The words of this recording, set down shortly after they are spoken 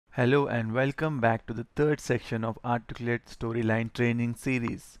Hello and welcome back to the third section of Articulate Storyline Training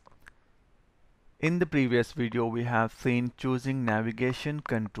series. In the previous video we have seen choosing navigation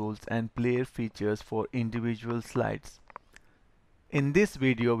controls and player features for individual slides. In this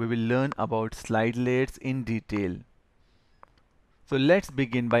video we will learn about slide layers in detail. So let's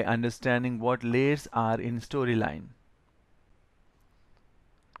begin by understanding what layers are in Storyline.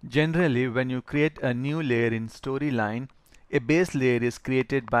 Generally, when you create a new layer in Storyline, a base layer is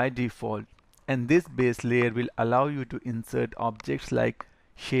created by default, and this base layer will allow you to insert objects like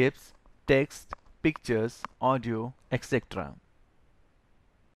shapes, text, pictures, audio, etc.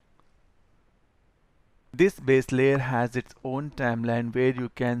 This base layer has its own timeline where you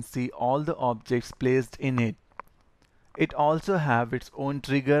can see all the objects placed in it. It also has its own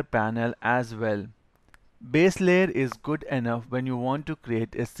trigger panel as well. Base layer is good enough when you want to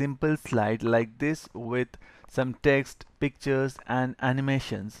create a simple slide like this with some text, pictures and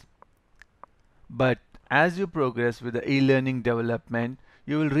animations. But as you progress with the e-learning development,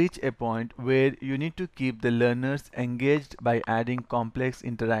 you will reach a point where you need to keep the learners engaged by adding complex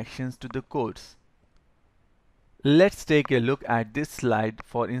interactions to the course. Let's take a look at this slide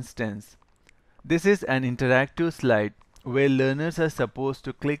for instance. This is an interactive slide where learners are supposed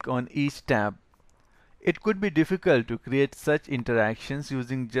to click on each tab. It could be difficult to create such interactions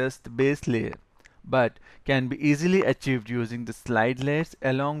using just the base layer, but can be easily achieved using the slide layers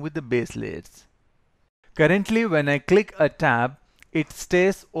along with the base layers. Currently, when I click a tab, it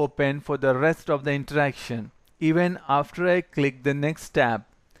stays open for the rest of the interaction, even after I click the next tab.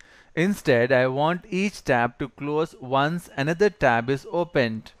 Instead, I want each tab to close once another tab is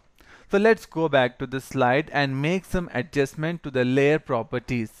opened. So let's go back to the slide and make some adjustment to the layer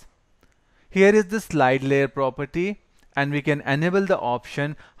properties. Here is the slide layer property and we can enable the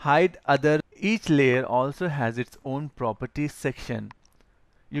option hide other. Each layer also has its own properties section.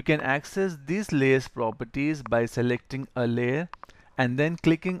 You can access these layers properties by selecting a layer and then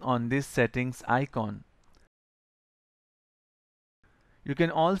clicking on this settings icon. You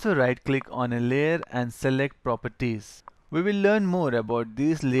can also right click on a layer and select properties. We will learn more about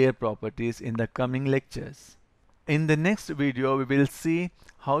these layer properties in the coming lectures. In the next video, we will see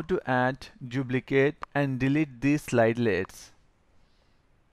how to add, duplicate and delete these slide layers.